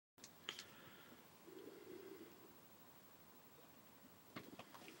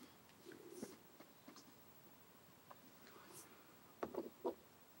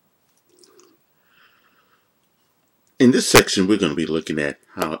In this section, we're going to be looking at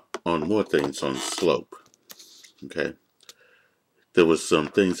on more things on slope. Okay, there was some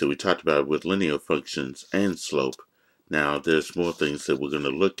things that we talked about with linear functions and slope. Now, there's more things that we're going to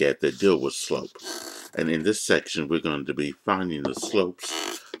look at that deal with slope. And in this section, we're going to be finding the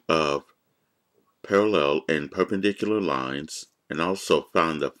slopes of parallel and perpendicular lines, and also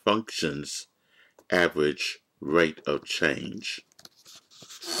find the function's average rate of change.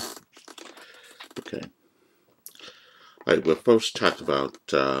 Okay. All right, we'll first talk about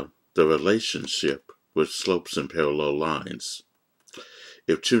the relationship with slopes and parallel lines.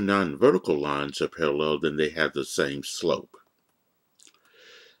 If two non-vertical lines are parallel, then they have the same slope.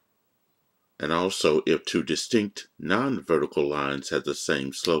 And also, if two distinct non-vertical lines have the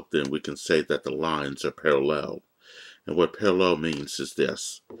same slope, then we can say that the lines are parallel. And what parallel means is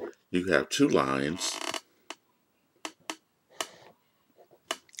this. You have two lines.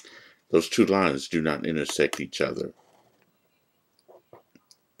 Those two lines do not intersect each other.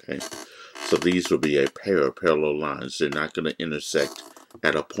 Okay, so these will be a pair of parallel lines. They're not going to intersect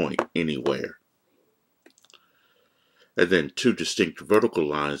at a point anywhere. And then two distinct vertical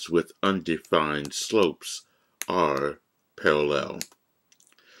lines with undefined slopes are parallel.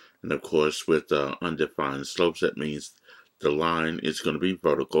 And of course, with undefined slopes, that means the line is going to be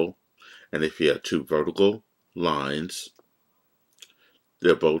vertical. And if you have two vertical lines,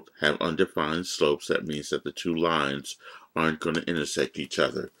 they both have undefined slopes. That means that the two lines aren't going to intersect each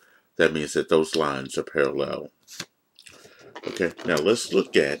other. That means that those lines are parallel. Okay, now let's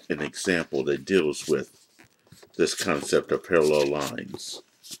look at an example that deals with this concept of parallel lines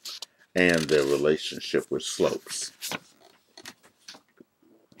and their relationship with slopes.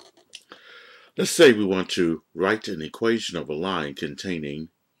 Let's say we want to write an equation of a line containing,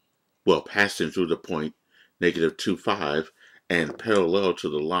 passing through the point -2, 5, and parallel to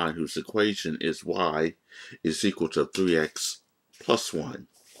the line whose equation is y is equal to 3x plus 1.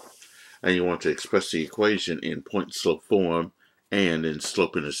 And you want to express the equation in point-slope form and in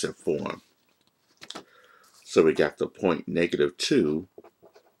slope-intercept form. So we got the point -2,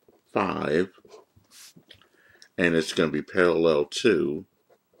 5, and it's going to be parallel to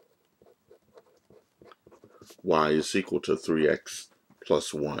y is equal to 3x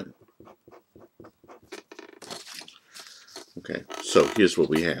plus 1. Okay, so here's what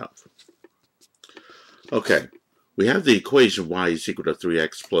we have. Okay, we have the equation y is equal to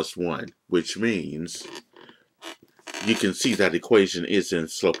 3x plus 1, which means you can see that equation is in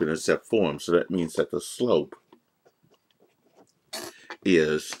slope-intercept form, so that means that the slope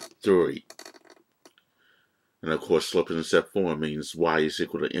is 3. And of course, slope-intercept form means y is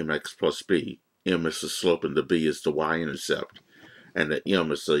equal to mx plus b. M is the slope and the b is the y-intercept. And the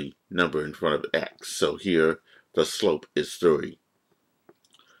m is the number in front of x. So here, the slope is 3.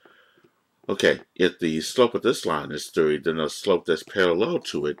 Okay, if the slope of this line is 3, then the slope that's parallel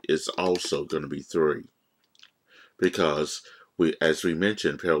to it is also going to be 3. Because, as we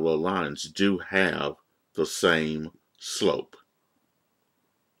mentioned, parallel lines do have the same slope.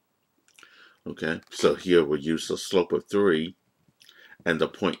 Okay, so here we'll use the slope of 3 and the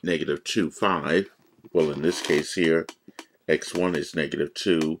point -2, 5. Well, in this case here, x1 is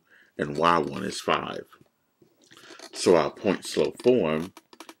 -2 and y1 is 5. So our point-slope form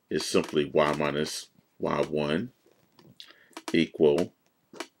is simply y minus y1 equal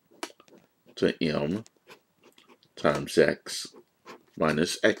to m times x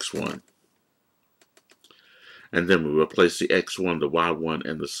minus x1. And then we replace the x1, the y1,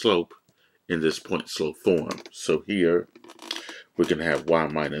 and the slope in this point-slope form. So here we can have y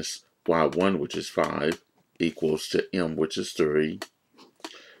minus y1, which is 5, equals to m, which is 3,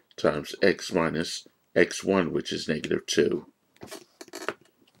 times x minus x1, which is -2.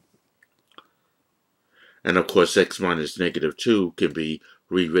 And of course, x minus -2 can be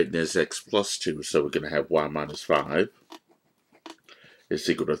rewritten as x plus 2. So we're going to have y minus 5 is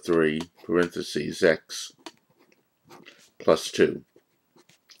equal to 3, parentheses, x plus 2.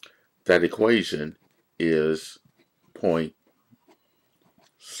 That equation is point-slope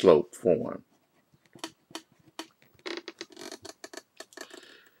form.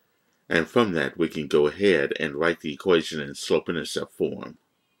 And from that, we can go ahead and write the equation in slope-intercept form.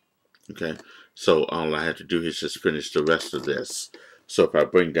 Okay, so all I have to do is just finish the rest of this. So if I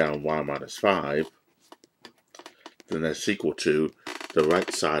bring down y minus 5, then that's equal to, the right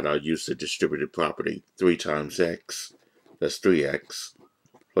side I'll use the distributive property. 3 times x, that's 3x,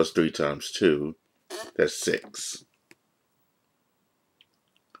 plus 3 times 2, that's 6.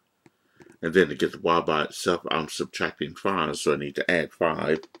 And then to get the y by itself, I'm subtracting 5, so I need to add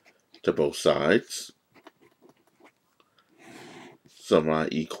 5 to both sides. So my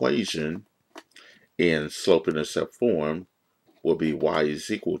equation in slope-intercept form will be y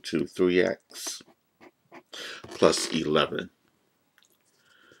is equal to 3x plus 11.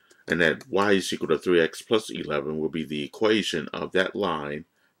 And that y is equal to 3x plus 11 will be the equation of that line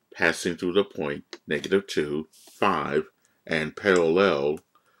passing through the point -2, 5, and parallel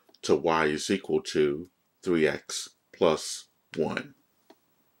to y is equal to 3x plus 1.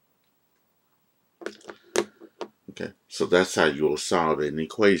 Okay, so that's how you'll solve an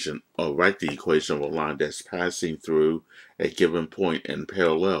equation, or write the equation of a line that's passing through a given point and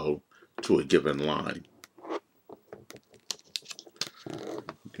parallel to a given line.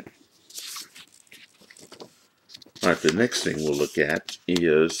 Okay. All right, the next thing we'll look at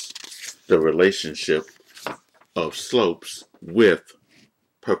is the relationship of slopes with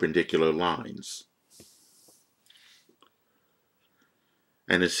perpendicular lines.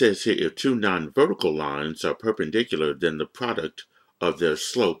 And it says here, if two non-vertical lines are perpendicular, then the product of their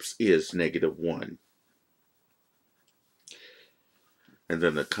slopes is -1. And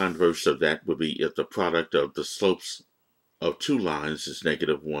then the converse of that would be if the product of the slopes of two lines is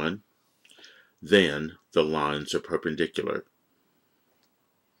 -1, then the lines are perpendicular.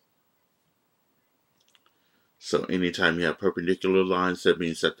 So anytime you have perpendicular lines, that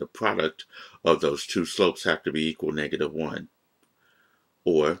means that the product of those two slopes have to be equal -1.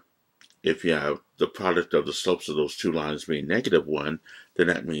 Or if you have the product of the slopes of those two lines being -1, then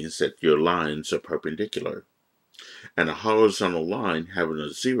that means that your lines are perpendicular. And a horizontal line having a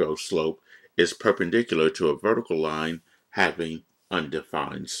 0 slope is perpendicular to a vertical line having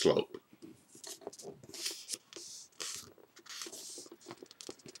undefined slope.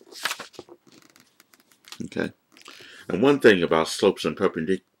 Okay. And one thing about slopes and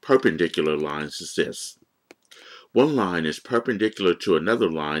perpendicular lines is this. One line is perpendicular to another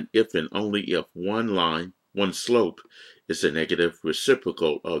line if and only if one slope is a negative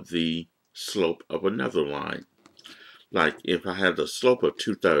reciprocal of the slope of another line. Like if I have the slope of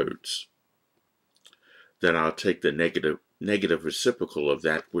 2/3, then I'll take the negative reciprocal of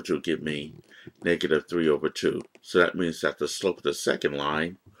that, which will give me -3/2. So that means that the slope of the second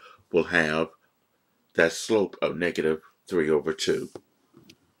line will have that slope of -3/2.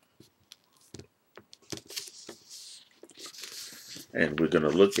 And we're going to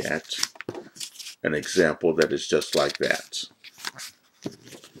look at an example that is just like that.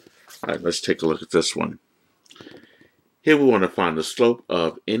 All right, let's take a look at this one. Here we want to find the slope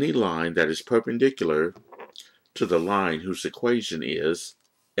of any line that is perpendicular to the line whose equation is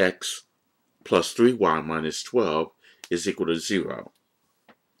x plus 3y minus 12 is equal to 0.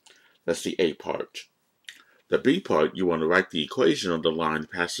 That's the A part. The B part, you want to write the equation of the line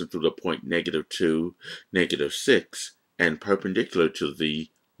passing through the point -2, -6, and perpendicular to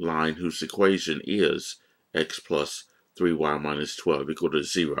the line whose equation is x plus 3y minus 12 equal to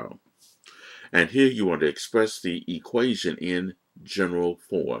 0. And here you want to express the equation in general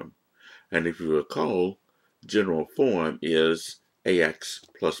form. And if you recall, general form is ax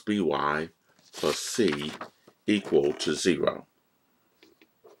plus by plus c equal to 0.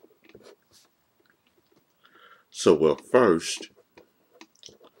 So we'll first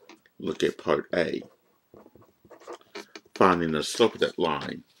look at part A, finding the slope of that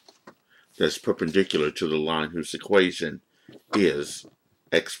line that's perpendicular to the line whose equation is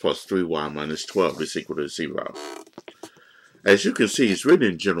x plus 3y minus 12 is equal to 0. As you can see, it's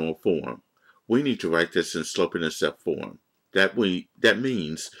written in general form. We need to write this in slope-intercept form. That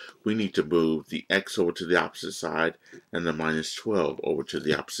means we need to move the x over to the opposite side and the minus 12 over to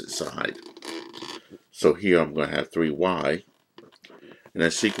the opposite side. So here I'm going to have 3y, and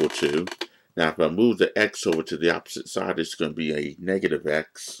that's equal to, now if I move the x over to the opposite side, it's going to be a negative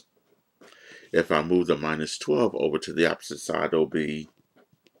x. If I move the minus 12 over to the opposite side, it'll be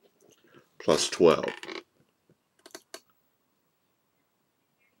plus 12.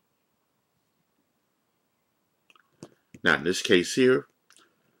 Now in this case here,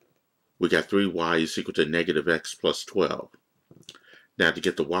 we got 3y is equal to negative x plus 12. Now to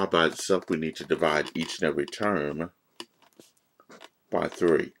get the y by itself, we need to divide each and every term by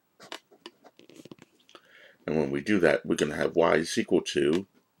 3. And when we do that, we're going to have y is equal to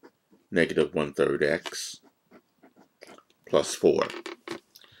 -1/3 x plus 4.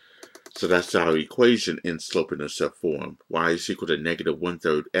 So that's our equation in slope-intercept form. Y is equal to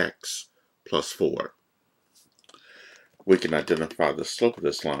 -1/3 x plus 4. We can identify the slope of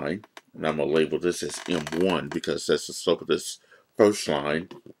this line, and I'm going to label this as M1 because that's the slope of this first line.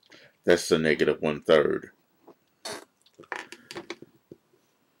 That's the -1/3.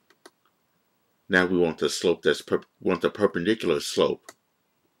 Now we want the slope the perpendicular slope.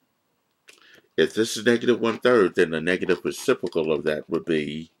 If this is -1/3, then the negative reciprocal of that would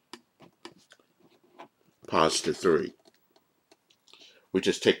be positive 3. We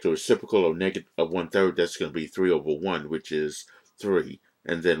just take the reciprocal of negative of 1/3, that's going to be 3 over 1, which is 3,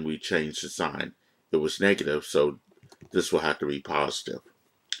 and then we change the sign. It was negative, so this will have to be positive.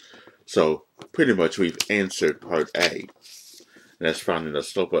 So pretty much we've answered part A. And that's finding the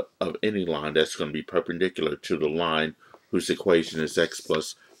slope of any line that's going to be perpendicular to the line whose equation is x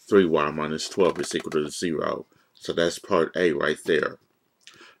plus 3y minus 12 is equal to 0. So that's part A right there.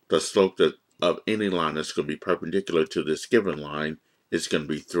 The slope of any line that's going to be perpendicular to this given line is going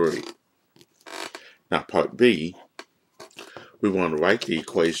to be 3. Now part B, we want to write the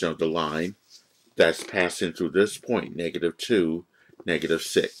equation of the line that's passing through this point, -2,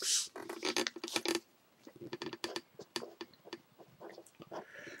 -6.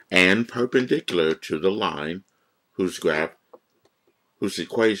 And perpendicular to the line whose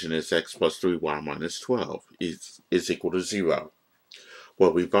equation is x plus 3y minus 12 is equal to 0.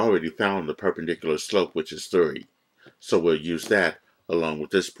 Well, we've already found the perpendicular slope, which is 3. So we'll use that along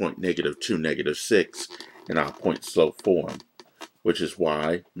with this point, -2, -6, in our point slope form, which is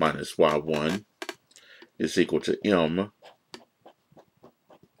y minus y1 is equal to m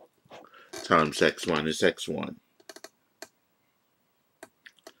times x minus x1.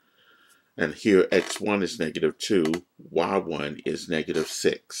 And here x1 is -2, y1 is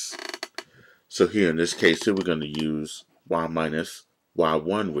 -6. So here in this case, here we're going to use y minus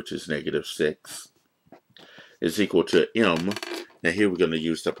y1, which is -6, is equal to m. Now here we're going to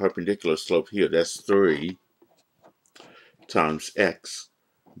use the perpendicular slope here. That's 3 times x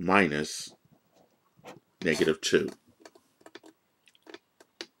minus -2.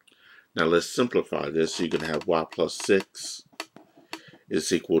 Now let's simplify this. So you're going to have y plus 6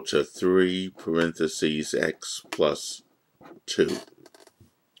 is equal to 3 parentheses x plus 2.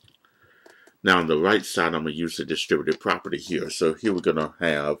 Now on the right side, I'm going to use the distributive property here. So here we're going to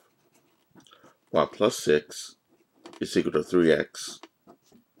have y plus 6 is equal to 3x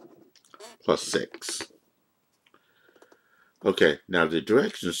plus 6. Okay, now the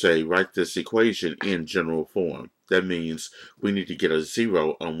directions say write this equation in general form. That means we need to get a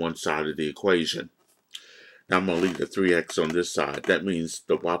 0 on one side of the equation. Now I'm going to leave the 3x on this side. That means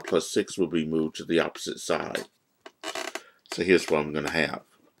the y plus 6 will be moved to the opposite side. So here's what I'm going to have.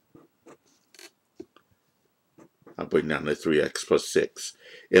 I'll bring down the 3x plus 6.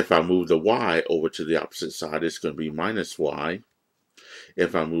 If I move the y over to the opposite side, it's going to be minus y.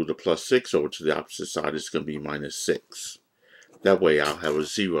 If I move the plus 6 over to the opposite side, it's going to be minus 6. That way I'll have a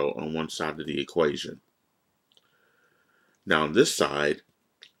 0 on one side of the equation. Now on this side,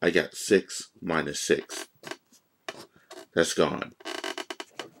 I got 6 minus 6. That's gone.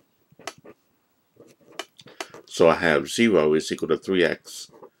 So I have 0 is equal to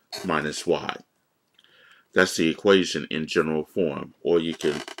 3x minus y. That's the equation in general form. Or you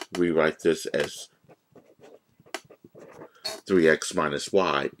can rewrite this as 3x minus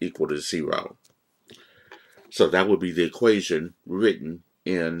y equal to 0. So that would be the equation written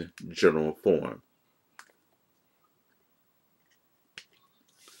in general form.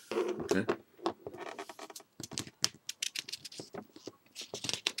 Okay.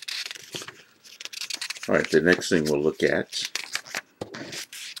 All right, the next thing we'll look at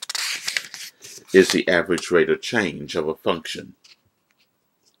is the average rate of change of a function.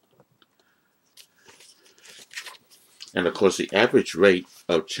 And of course, the average rate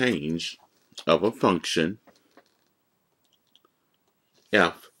of change of a function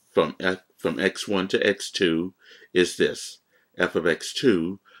f from x1 to x2 is this: f of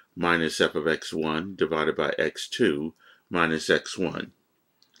x2 minus f of x1 divided by x2 minus x1.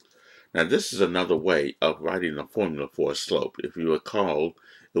 Now this is another way of writing a formula for a slope. If you recall,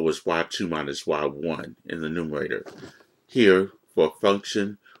 it was y2 minus y1 in the numerator. Here, for a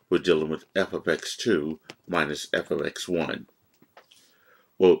function, we're dealing with f of x2 minus f of x1.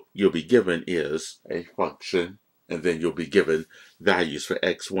 What you'll be given is a function, and then you'll be given values for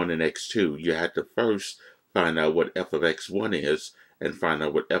x1 and x2. You have to first find out what f of x1 is and find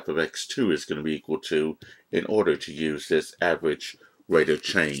out what f of x2 is going to be equal to in order to use this average rate of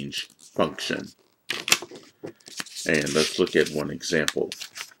change function. And let's look at one example.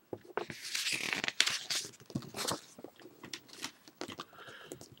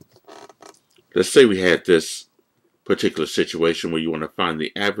 Let's say we had this particular situation where you want to find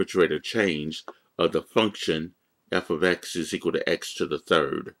the average rate of change of the function f of x is equal to x to the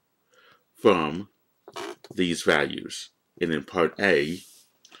third from these values. And in part A,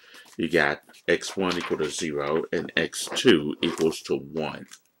 you got x1 equal to 0 and x2 equals to 1.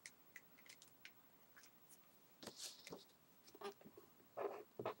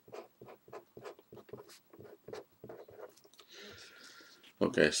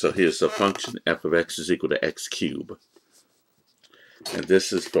 Okay, so here's the function f of x is equal to x cubed. And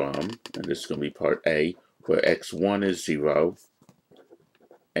this is from, and this is going to be part A, where x1 is 0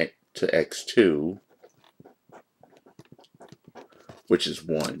 to x2, which is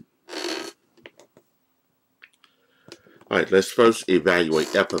 1. All right, let's first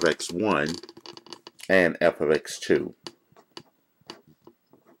evaluate f of x1 and f of x2.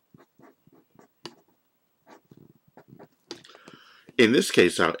 In this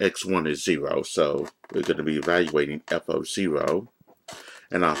case, our x1 is 0, so we're going to be evaluating f of 0.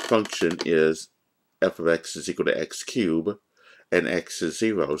 And our function is f of x is equal to x cubed, and x is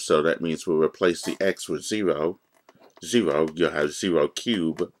 0, so that means we'll replace the x with 0. 0, you'll have 0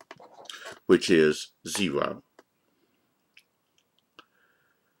 cubed, which is 0.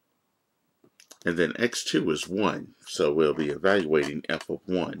 And then x2 is 1, so we'll be evaluating f of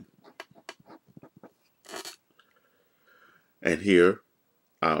 1. And here,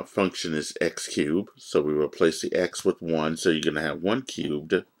 our function is x cubed, so we replace the x with 1, so you're going to have 1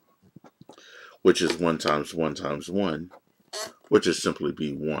 cubed, which is 1 times 1 times 1, which is simply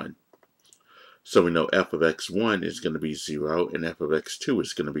be 1. So we know f of x1 is going to be 0, and f of x2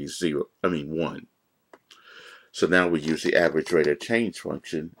 is going to be 1. So now we use the average rate of change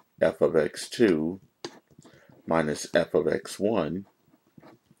function, f of x2 minus f of x1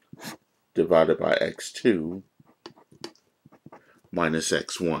 divided by x2 minus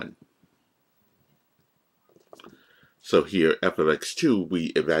x1. So here, f of x2, we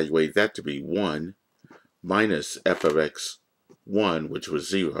evaluate that to be 1 minus f of x1, which was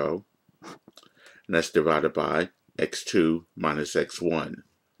 0, and that's divided by x2 minus x1,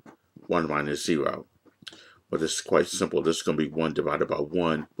 1 minus 0. Well, this is quite simple. This is going to be 1 divided by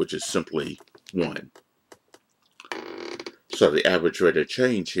 1, which is simply 1. So the average rate of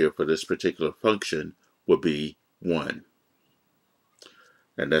change here for this particular function would be 1.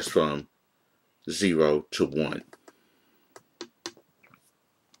 And that's from 0 to 1.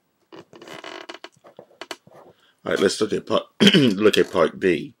 All right, let's look at part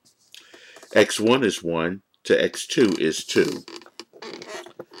B. x1 is 1 to x2 is 2.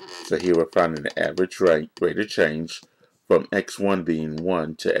 So here we're finding the average rate of change from x1 being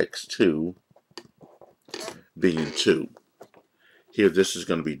 1 to x2 being 2. Here this is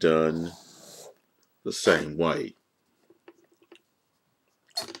going to be done the same way.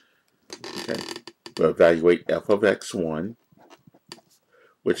 Okay, we'll evaluate f of x1,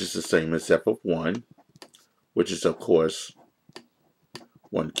 which is the same as f of 1, which is of course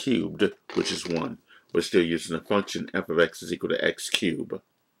 1 cubed, which is 1. We're still using the function f of x is equal to x cubed.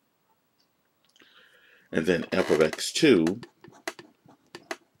 And then f of x2,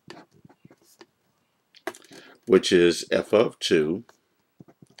 which is f of 2.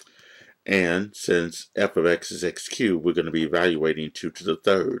 And since f of x is x cubed, we're going to be evaluating 2 to the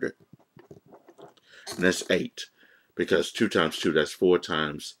third. And that's 8. Because 2 times 2, that's 4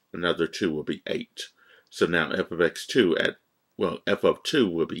 times another 2 will be 8. So now f of x2 f of 2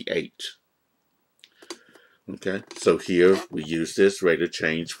 will be 8. Okay, so here we use this rate of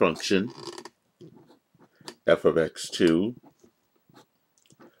change function, f of x2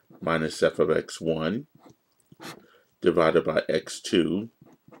 minus f of x1 divided by x2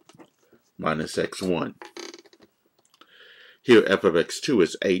 minus x1. Here f of x2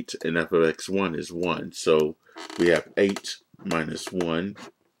 is 8 and f of x1 is 1. So we have 8 minus 1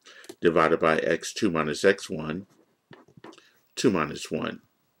 divided by x2 minus x1, 2 minus 1.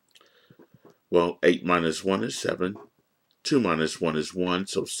 Well, 8 minus 1 is 7. 2 minus 1 is 1,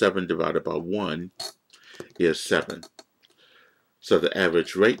 so 7 divided by 1 is 7. So the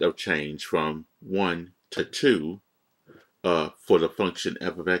average rate of change from 1 to 2 for the function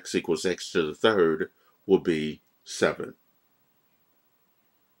f of x equals x to the third will be 7.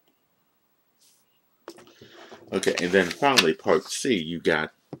 Okay, and then finally, part C, you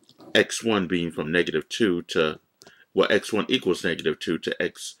got x1 being from -2 to, well, x1 equals -2 to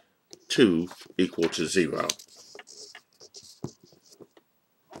x2 equal to 0.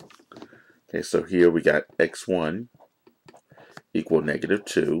 Okay, so here we got x1 equal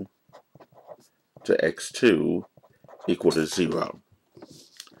 -2 to x2 equal to 0.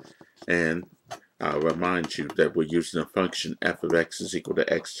 And I'll remind you that we're using the function f of x is equal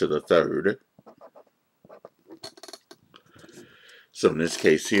to x to the third. So in this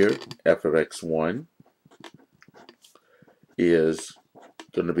case here, f of x1 is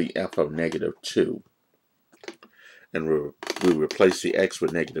going to be f of -2. And we replace the x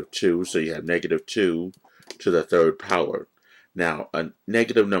with -2, so you have -2 to the third power. Now, a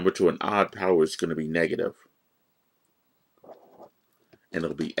negative number to an odd power is going to be negative. And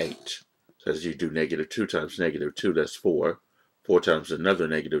it'll be 8. So as you do -2 times -2, that's 4. 4 times another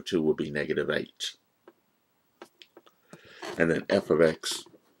negative 2 will be negative 8. And then f of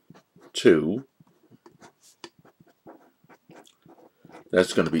x2,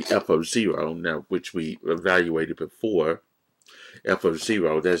 that's going to be f of 0, now which we evaluated before. F of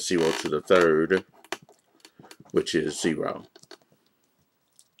 0, that's 0 to the third, which is 0.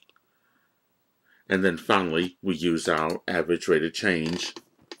 And then finally, we use our average rate of change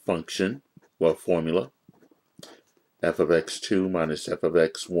function, well, formula. F of x2 minus f of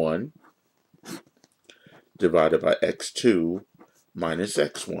x1 divided by x2 minus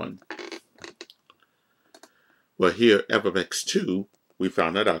x1. Well, here, f of x2, we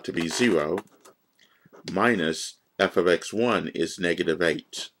found that out to be 0, minus f of x1 is negative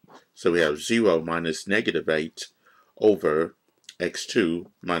 8. So we have 0 minus negative 8 over x2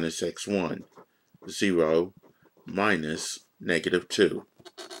 minus x1. 0 minus negative 2.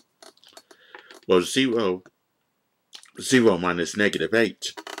 Well, 0 minus negative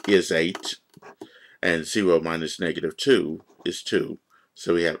 8 is 8, and 0 minus negative 2 is 2.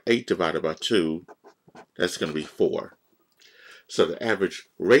 So we have 8 divided by 2, that's going to be 4. So the average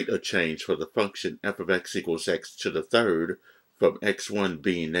rate of change for the function f of x equals x to the third from x1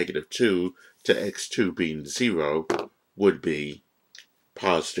 being negative 2 to x2 being 0 would be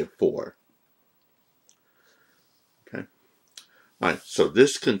positive 4. Okay. All right, so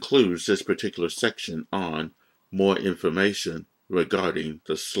this concludes this particular section on more information regarding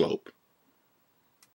the slope.